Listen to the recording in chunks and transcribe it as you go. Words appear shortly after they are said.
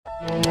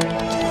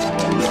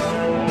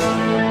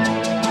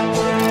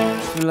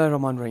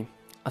Bismillahirrahmanirrahim.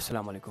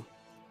 Assalamu alaikum.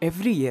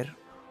 Every year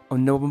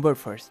on November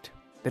 1st,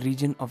 the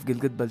region of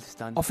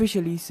Gilgit-Baltistan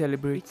officially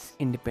celebrates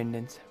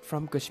independence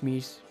from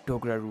Kashmir's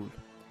Dogra rule.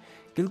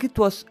 Gilgit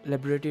was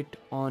liberated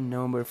on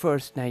November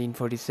 1st,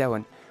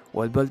 1947,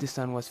 while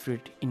Baltistan was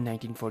freed in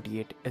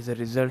 1948 as a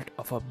result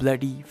of a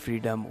bloody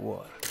freedom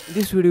war. In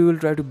this video, we will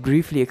try to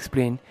briefly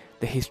explain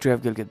the history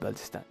of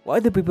Gilgit-Baltistan. Why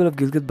the people of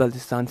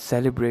Gilgit-Baltistan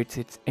celebrates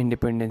its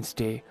Independence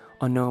Day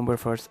on November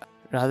 1st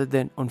rather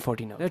than on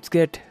 14th. Let's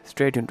get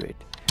straight into it.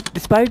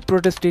 Despite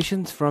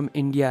protestations from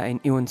India and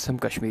even some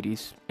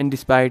Kashmiris, and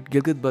despite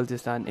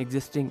Gilgit-Baltistan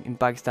existing in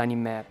Pakistani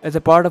map as a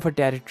part of a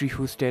territory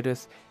whose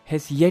status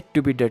has yet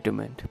to be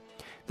determined,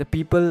 the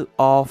people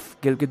of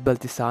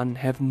Gilgit-Baltistan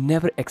have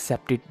never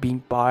accepted being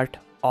part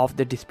of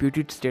the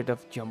disputed state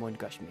of Jammu and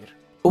Kashmir,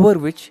 over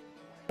which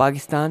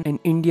Pakistan and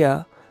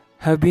India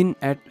have been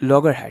at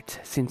loggerheads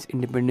since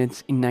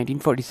independence in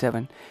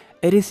 1947.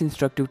 It is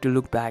instructive to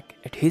look back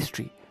at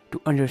history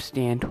to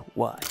understand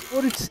why.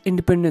 For its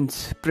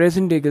independence,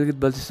 present-day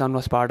Gilgit-Baltistan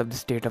was part of the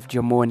state of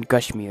Jammu and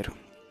Kashmir,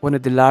 one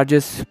of the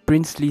largest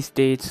princely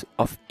states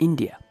of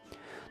India.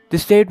 The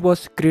state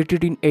was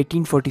created in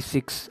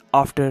 1846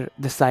 after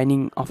the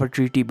signing of a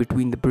treaty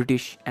between the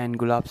British and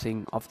Gulab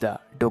Singh of the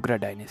Dogra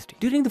dynasty.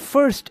 During the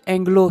First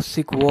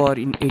Anglo-Sikh War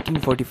in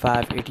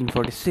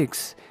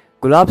 1845-1846,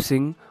 Gulab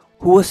Singh,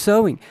 who was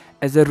serving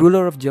as the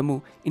ruler of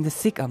Jammu in the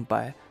Sikh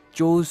Empire,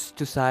 chose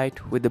to side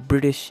with the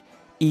British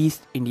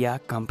East India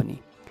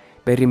Company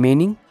by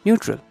remaining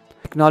neutral.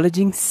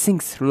 Acknowledging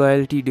Singh's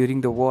loyalty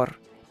during the war,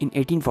 in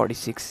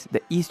 1846,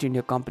 the East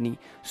India Company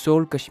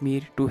sold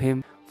Kashmir to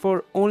him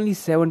for only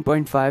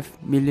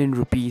 7.5 million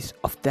rupees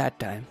of that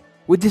time.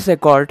 With this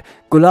accord,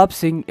 Gulab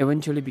Singh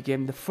eventually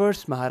became the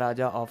first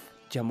Maharaja of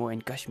Jammu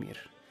and Kashmir.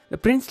 The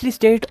princely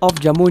state of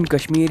Jammu and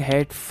Kashmir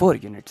had 4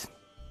 units: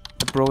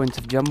 the province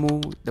of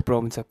Jammu, the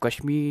province of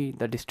Kashmir,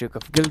 the district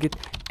of Gilgit,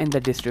 and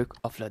the district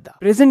of Ladakh.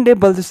 Present-day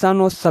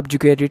Baltistan was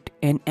subjugated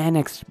and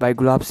annexed by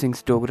Gulab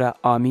Singh's Dogra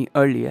army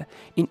earlier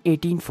in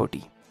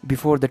 1840,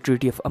 before the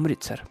Treaty of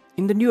Amritsar.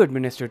 In the new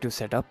administrative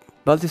setup,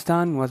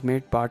 Baltistan was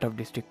made part of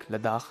district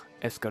Ladakh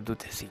as Kardu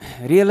Tehsil.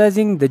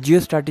 Realizing the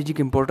geostrategic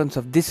importance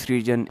of this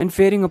region and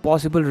fearing a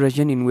possible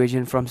Russian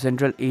invasion from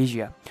Central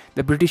Asia,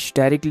 the British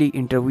directly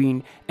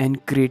intervened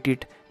and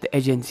created the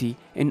agency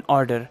in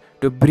order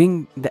to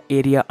bring the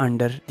area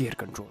under their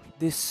control.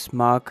 This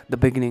marked the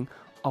beginning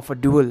of a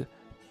dual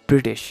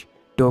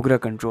British-Dogra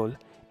control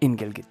in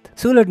Gilgit.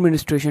 Civil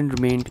administration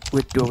remained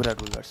with Dogra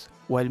rulers,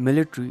 while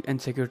military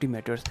and security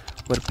matters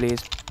were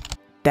placed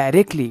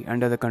directly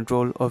under the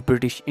control of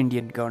British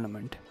Indian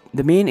government.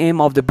 The main aim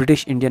of the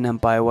British Indian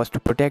Empire was to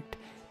protect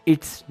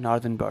its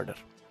northern border.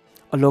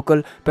 A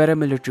local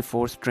paramilitary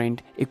force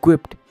trained,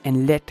 equipped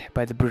and led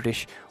by the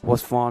British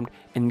was formed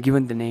and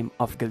given the name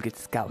of Gilgit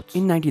Scouts.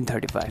 In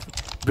 1935,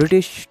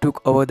 British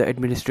took over the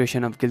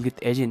administration of Gilgit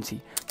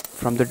Agency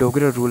from the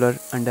Dogra ruler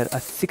under a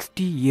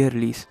 60-year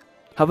lease.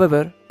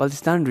 However,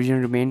 Baltistan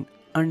region remained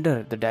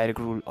under the direct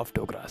rule of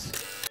Dogras.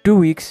 2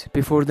 weeks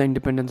before the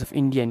independence of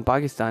India and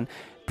Pakistan,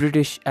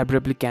 British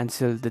abruptly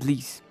cancelled the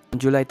lease. On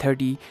July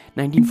 30,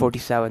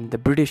 1947, the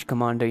British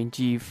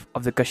Commander-in-Chief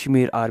of the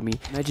Kashmir Army,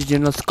 Major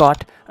General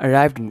Scott,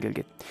 arrived in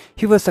Gilgit.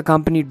 He was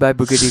accompanied by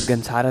Brigadier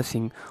Gansara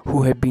Singh,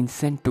 who had been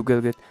sent to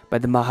Gilgit by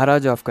the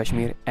Maharaja of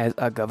Kashmir as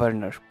a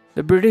governor.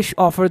 The British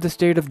offered the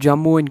state of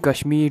Jammu and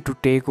Kashmir to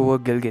take over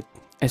Gilgit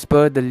as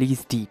per the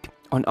lease deed.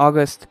 On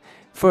August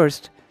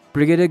 1st,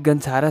 Brigadier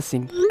Gansara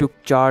Singh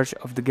took charge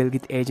of the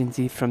Gilgit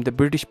Agency from the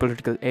British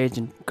political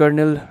agent,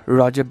 Colonel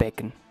Roger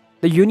Bacon.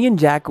 The Union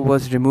Jack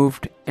was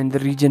removed and the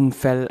region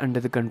fell under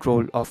the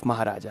control of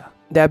Maharaja.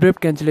 The abrupt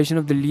cancellation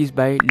of the lease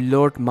by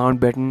Lord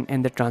Mountbatten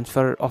and the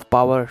transfer of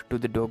power to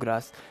the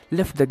Dogras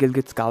left the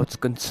Gilgit Scouts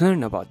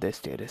concerned about their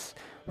status.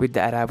 With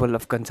the arrival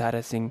of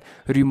Gansara Singh,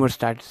 rumors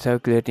started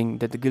circulating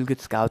that the Gilgit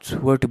Scouts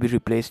were to be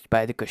replaced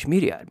by the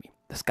Kashmiri army.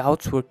 The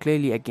Scouts were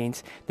clearly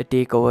against the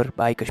takeover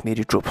by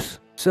Kashmiri troops.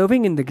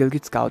 Serving in the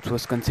Gilgit Scouts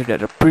was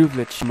considered a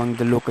privilege among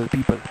the local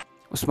people.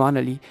 Usman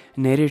Ali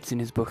narrates in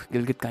his book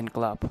Gilgit Ka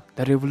Inqilab,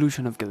 The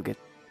Revolution of Gilgit,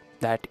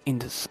 that in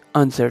this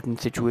uncertain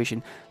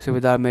situation,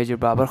 Subedar Major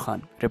Babar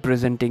Khan,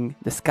 representing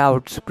the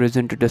Scouts,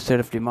 presented a set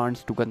of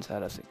demands to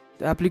Gansara Singh.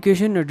 The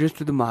application addressed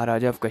to the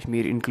Maharaja of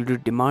Kashmir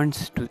included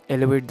demands to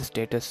elevate the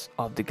status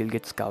of the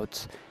Gilgit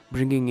Scouts,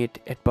 bringing it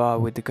at par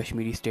with the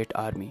Kashmiri State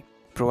Army,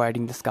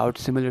 providing the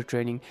Scouts similar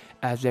training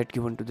as that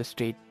given to the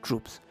state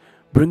troops,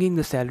 bringing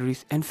the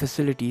salaries and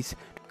facilities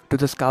to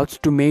the Scouts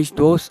to match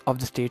those of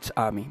the state's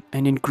army,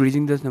 and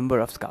increasing the number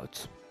of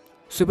Scouts.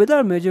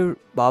 Subedar Major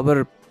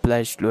Babar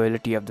pledged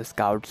loyalty of the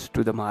Scouts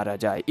to the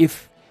Maharaja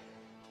if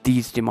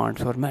these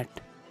demands were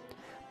met.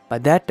 By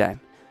that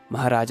time,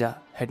 Maharaja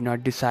had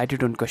not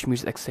decided on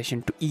Kashmir's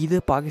accession to either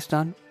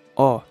Pakistan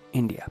or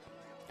India.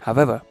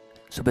 However,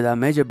 Subedar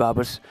Major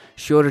Babar's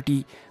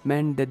surety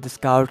meant that the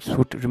scouts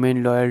would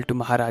remain loyal to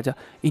Maharaja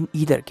in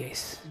either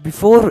case.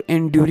 Before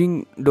and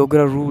during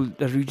Dogra rule,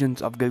 the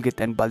regions of Gilgit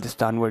and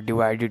Baltistan were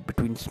divided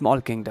between small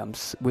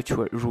kingdoms which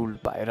were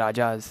ruled by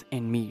Rajas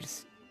and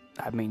Mirs.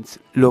 That means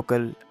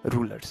local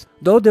rulers.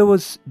 Though there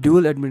was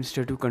dual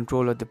administrative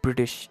control of the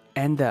British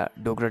and the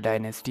Dogra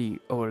dynasty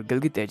over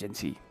Gilgit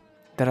agency,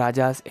 the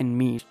Rajas and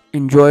Mirs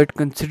enjoyed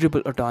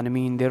considerable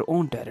autonomy in their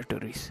own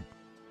territories.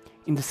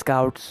 In the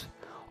scouts,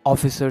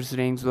 officers'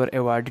 ranks were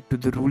awarded to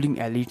the ruling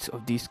elites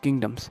of these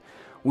kingdoms,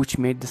 which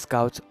made the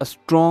scouts a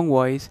strong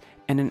voice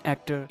and an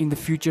actor in the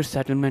future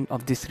settlement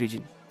of this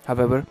region.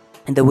 However,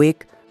 in the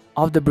wake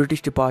of the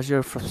British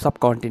departure from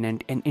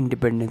subcontinent and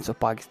independence of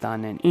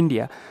Pakistan and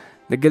India,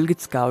 the Gilgit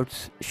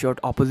scouts showed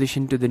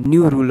opposition to the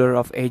new ruler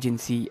of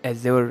agency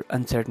as they were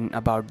uncertain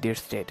about their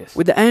status.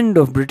 With the end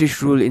of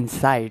British rule in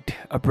sight,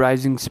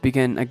 uprisings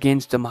began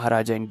against the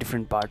Maharaja in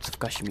different parts of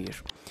Kashmir.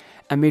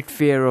 Amid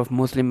fear of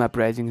Muslim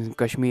uprisings in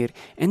Kashmir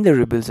and the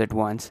rebels at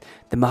once,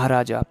 the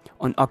Maharaja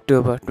on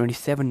October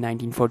 27,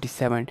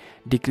 1947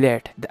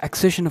 declared the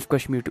accession of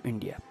Kashmir to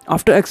India.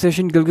 After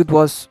accession, Gilgit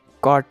was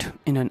caught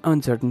in an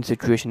uncertain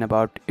situation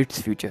about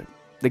its future.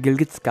 The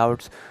Gilgit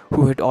scouts,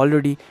 who had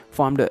already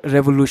formed a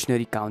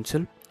revolutionary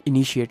council,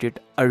 initiated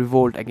a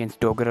revolt against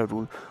Dogra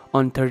rule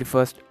on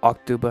 31st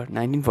October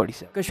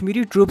 1947.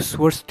 Kashmiri troops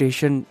were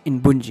stationed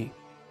in Bunji,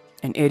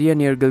 an area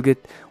near Gilgit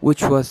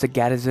which was the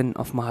garrison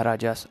of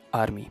Maharaja's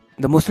army.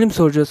 The Muslim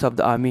soldiers of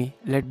the army,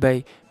 led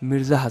by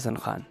Mirza Hasan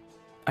Khan,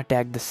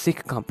 attacked the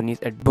Sikh companies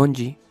at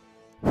Bunji,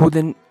 who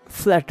then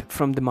fled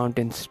from the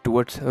mountains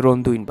towards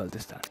Rondu in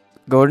Baltistan.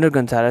 Governor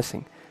Gansara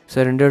Singh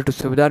surrendered to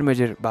Subedar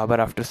Major Babar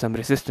after some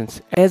resistance.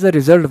 As a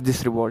result of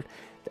this revolt,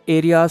 the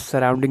areas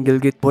surrounding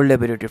Gilgit were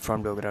liberated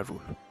from Dogra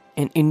rule.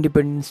 An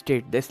independent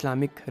state, the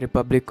Islamic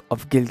Republic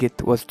of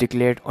Gilgit, was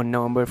declared on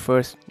November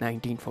 1st,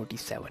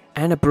 1947,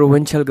 and a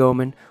provincial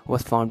government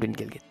was formed in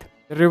Gilgit.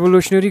 The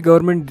revolutionary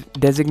government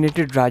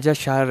designated Raja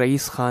Shah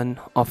Rais Khan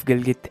of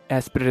Gilgit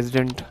as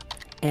president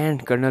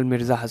and Colonel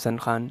Mirza Hasan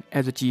Khan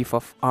as the chief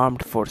of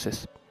armed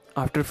forces.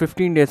 After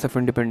 15 days of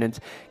independence,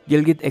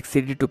 Gilgit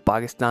acceded to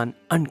Pakistan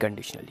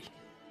unconditionally.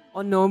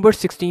 On November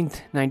 16,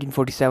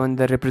 1947,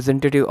 the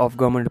representative of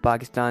Government of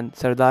Pakistan,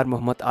 Sardar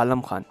Muhammad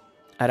Alam Khan,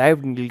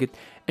 arrived in Gilgit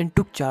and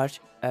took charge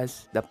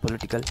as the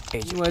political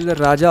agent. Meanwhile, the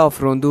Raja of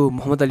Rondu,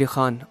 Muhammad Ali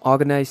Khan,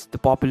 organized the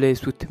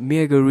populace with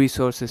meager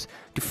resources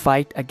to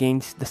fight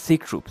against the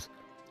Sikh troops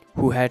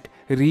who had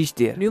reached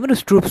there.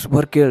 Numerous troops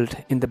were killed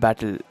in the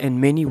battle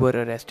and many were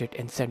arrested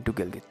and sent to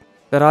Gilgit.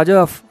 The Raja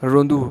of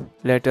Rondu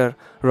later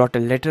wrote a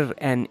letter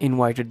and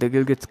invited the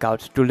Gilgit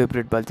scouts to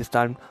liberate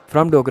Baltistan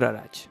from Dogra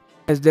Raj,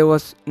 as there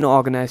was no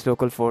organized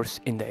local force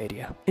in the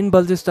area. In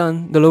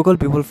Baltistan, the local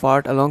people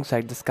fought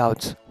alongside the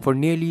scouts for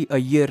nearly a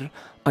year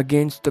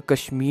against the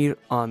Kashmir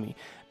army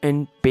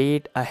and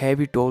paid a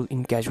heavy toll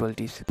in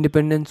casualties.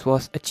 Independence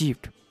was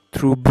achieved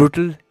through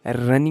brutal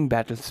running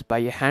battles by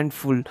a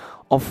handful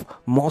of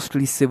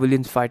mostly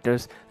civilian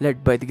fighters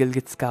led by the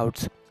Gilgit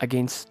scouts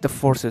against the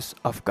forces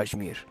of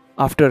Kashmir.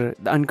 After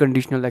the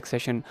unconditional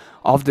accession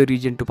of the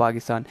region to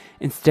Pakistan,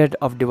 instead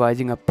of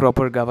devising a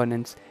proper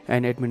governance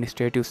and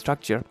administrative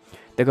structure,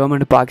 the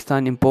government of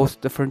Pakistan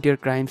imposed the Frontier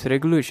Crimes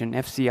Regulation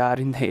 (FCR)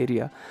 in the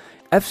area.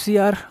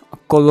 FCR, a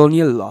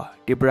colonial law,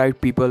 deprived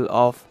people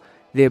of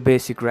their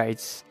basic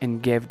rights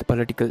and gave the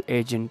political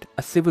agent,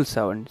 a civil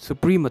servant,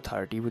 supreme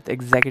authority with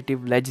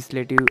executive,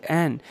 legislative,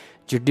 and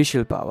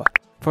judicial power.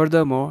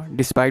 Furthermore,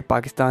 despite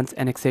Pakistan's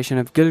annexation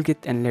of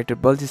Gilgit and later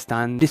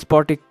Baltistan,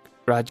 despotic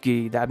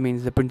Rajgiri, that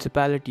means the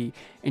principality,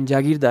 and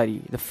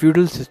Jagirdari, the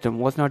feudal system,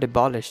 was not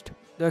abolished.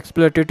 The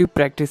exploitative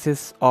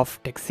practices of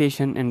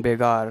taxation and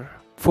begar,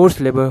 forced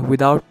labor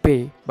without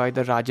pay by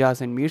the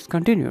Rajas and Mirs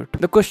continued.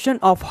 The question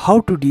of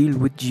how to deal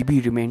with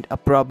GB remained a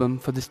problem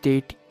for the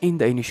state in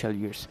the initial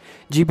years.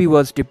 GB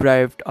was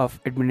deprived of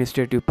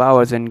administrative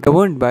powers and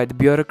governed by the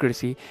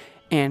bureaucracy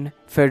and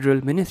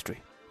federal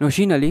ministry.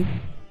 Nosheen Ali,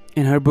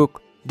 in her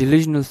book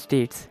Delusional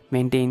States,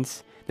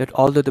 maintains that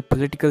although the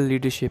political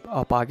leadership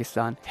of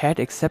Pakistan had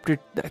accepted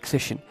the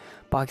accession,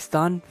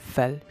 Pakistan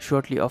fell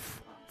shortly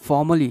of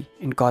formally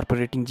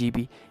incorporating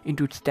GB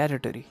into its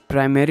territory,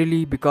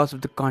 primarily because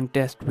of the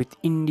contest with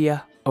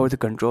India over the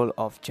control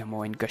of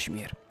Jammu and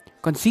Kashmir.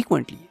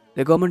 Consequently,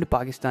 the government of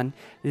Pakistan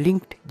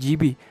linked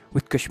GB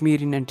with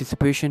Kashmir in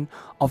anticipation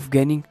of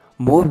gaining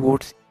more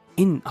votes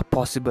in a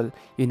possible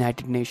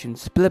United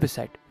Nations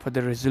plebiscite for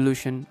the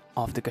resolution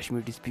of the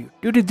Kashmir dispute.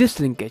 Due to this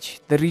linkage,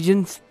 the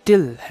region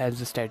still has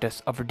the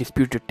status of a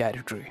disputed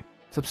territory.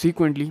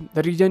 Subsequently,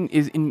 the region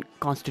is in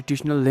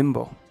constitutional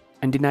limbo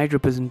and denied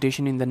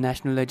representation in the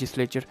national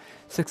legislature.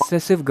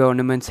 Successive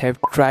governments have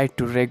tried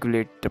to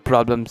regulate the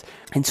problems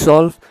and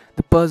solve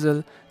the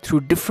puzzle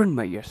through different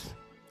measures.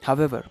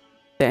 However,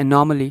 the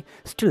anomaly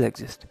still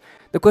exists.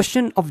 The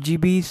question of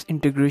GB's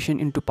integration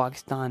into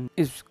Pakistan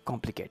is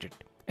complicated,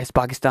 as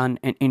Pakistan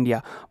and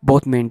India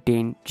both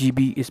maintain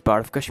GB is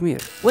part of Kashmir.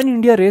 When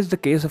India raised the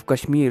case of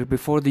Kashmir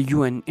before the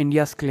UN,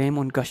 India's claim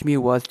on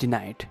Kashmir was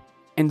denied,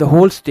 and the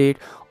whole state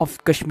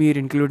of Kashmir,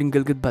 including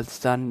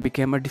Gilgit-Baltistan,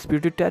 became a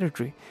disputed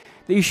territory.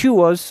 The issue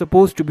was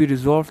supposed to be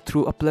resolved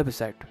through a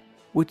plebiscite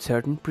with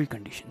certain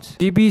preconditions.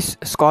 GB's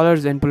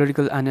scholars and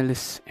political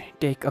analysts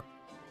take a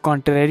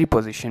contrary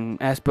position.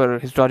 As per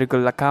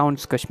historical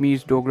accounts,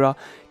 Kashmir's Dogra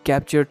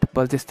captured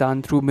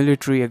Baltistan through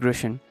military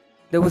aggression.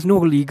 There was no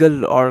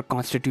legal or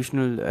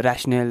constitutional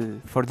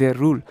rationale for their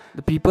rule.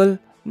 The people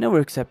never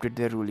accepted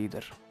their rule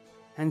either.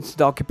 Hence,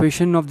 the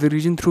occupation of the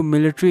region through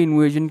military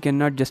invasion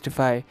cannot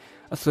justify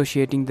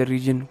associating the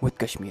region with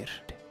Kashmir.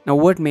 Now,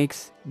 what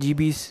makes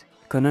GB's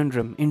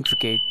conundrum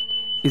intricate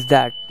is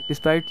that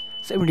despite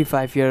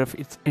 75 years of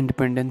its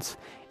independence,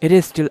 it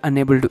is still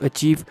unable to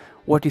achieve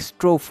what it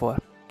strove for.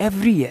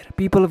 Every year,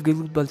 people of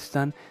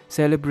Gilgit-Baltistan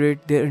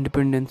celebrate their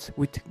independence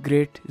with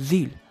great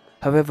zeal.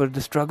 However,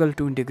 the struggle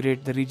to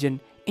integrate the region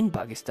in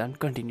Pakistan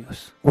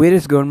continues.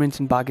 Various governments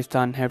in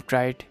Pakistan have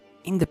tried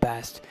in the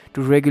past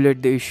to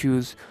regulate the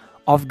issues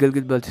of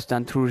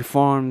Gilgit-Baltistan through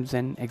reforms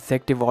and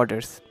executive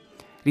orders.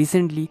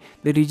 Recently,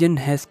 the region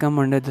has come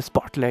under the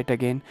spotlight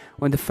again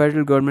when the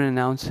federal government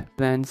announced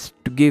plans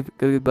to give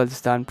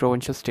Gilgit-Baltistan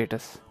provincial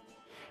status.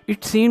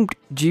 It seemed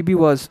GB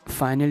was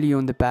finally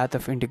on the path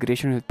of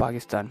integration with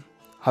Pakistan.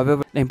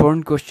 However, the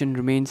important question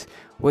remains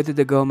whether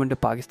the government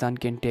of Pakistan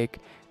can take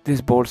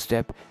this bold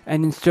step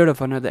and instead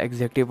of another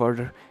executive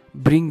order,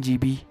 bring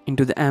GB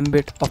into the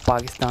ambit of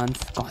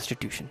Pakistan's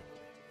constitution.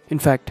 In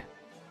fact,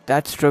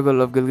 that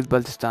struggle of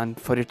Gilgit-Baltistan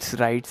for its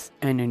rights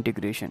and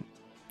integration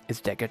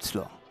is decades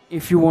long.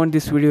 If you want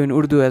this video in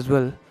Urdu as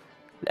well,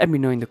 let me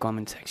know in the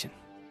comment section.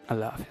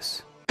 Allah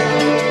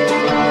Hafiz.